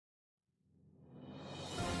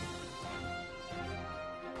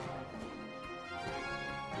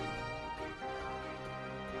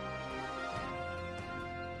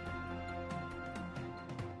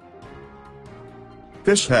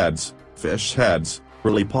Fish heads,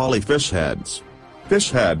 really poly fish heads.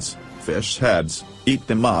 Fish heads, eat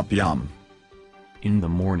them up yum. In the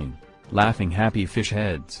morning, laughing happy fish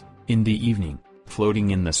heads, in the evening,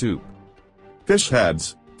 floating in the soup. Fish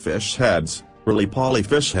heads, really poly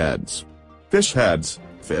fish heads. Fish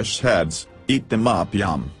heads, eat them up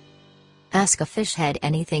yum. Ask a fish head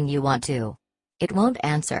anything you want to. It won't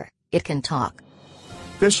answer, it can talk.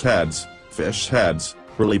 Fish heads,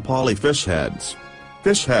 really poly fish heads.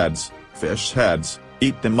 Fish heads,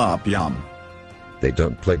 eat them up yum. They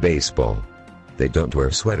don't play baseball. They don't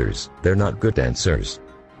wear sweaters. They're not good dancers.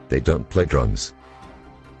 They don't play drums.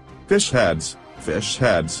 Fish heads,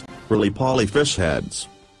 really poly fish heads.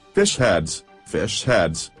 Fish heads,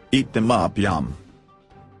 eat them up yum.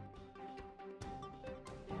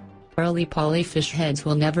 Early poly fish heads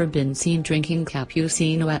will never been seen drinking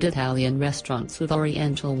cappuccino at Italian restaurants with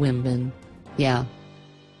Oriental women. Yeah.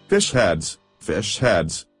 Fish heads,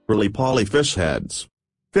 really poly fish heads.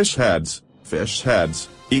 Fish heads,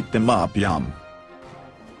 eat them up yum.